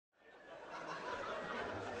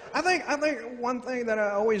I think one thing that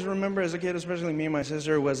I always remember as a kid, especially me and my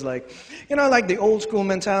sister, was like, like the old school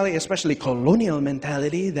mentality, especially colonial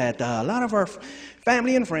mentality that a lot of our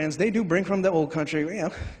family and friends, they do bring from the old country.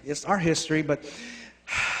 It's our history, but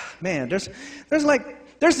man, there's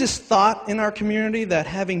this thought in our community that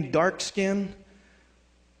having dark skin,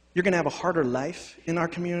 you're gonna have a harder life in our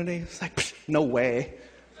community. It's like, no way.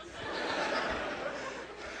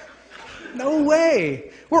 No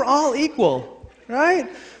way. We're all equal, right?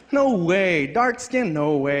 No way. Dark skin,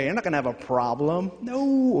 no way. You're not going to have a problem. No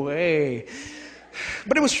way.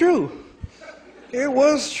 But it was true. It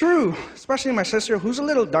was true. Especially my sister, who's a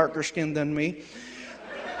little darker skinned than me.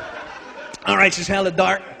 All right, she's hella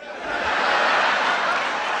dark.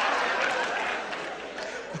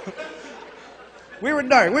 We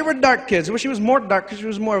were dark kids. Well, she was more dark because she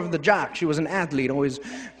was more of the jock. She was an athlete, always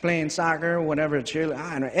playing soccer, whatever,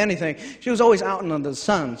 cheerleading, anything. She was always out in the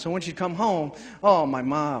sun. So when she'd come home, my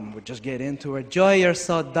mom would just get into her. Joy, you're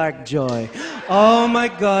so dark, Joy. Oh my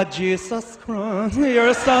God, Jesus Christ,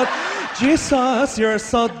 you're so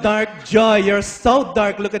dark, Joy. You're so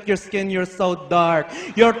dark. Look at your skin, you're so dark.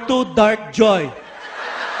 You're too dark, Joy.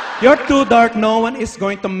 You're too dark. No one is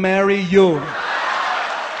going to marry you.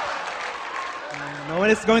 No one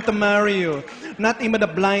is going to marry you. Not even a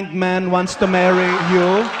blind man wants to marry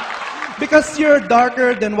you because you're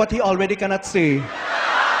darker than what he already cannot see.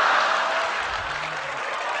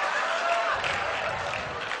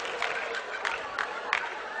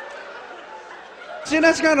 See,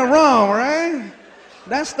 that's kind of wrong, right?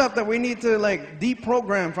 That's stuff that we need to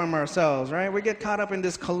deprogram from ourselves, right? We get caught up in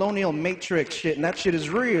this colonial matrix shit, and that shit is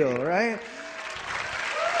real, right?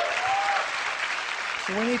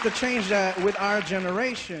 We need to change that with our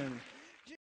generation.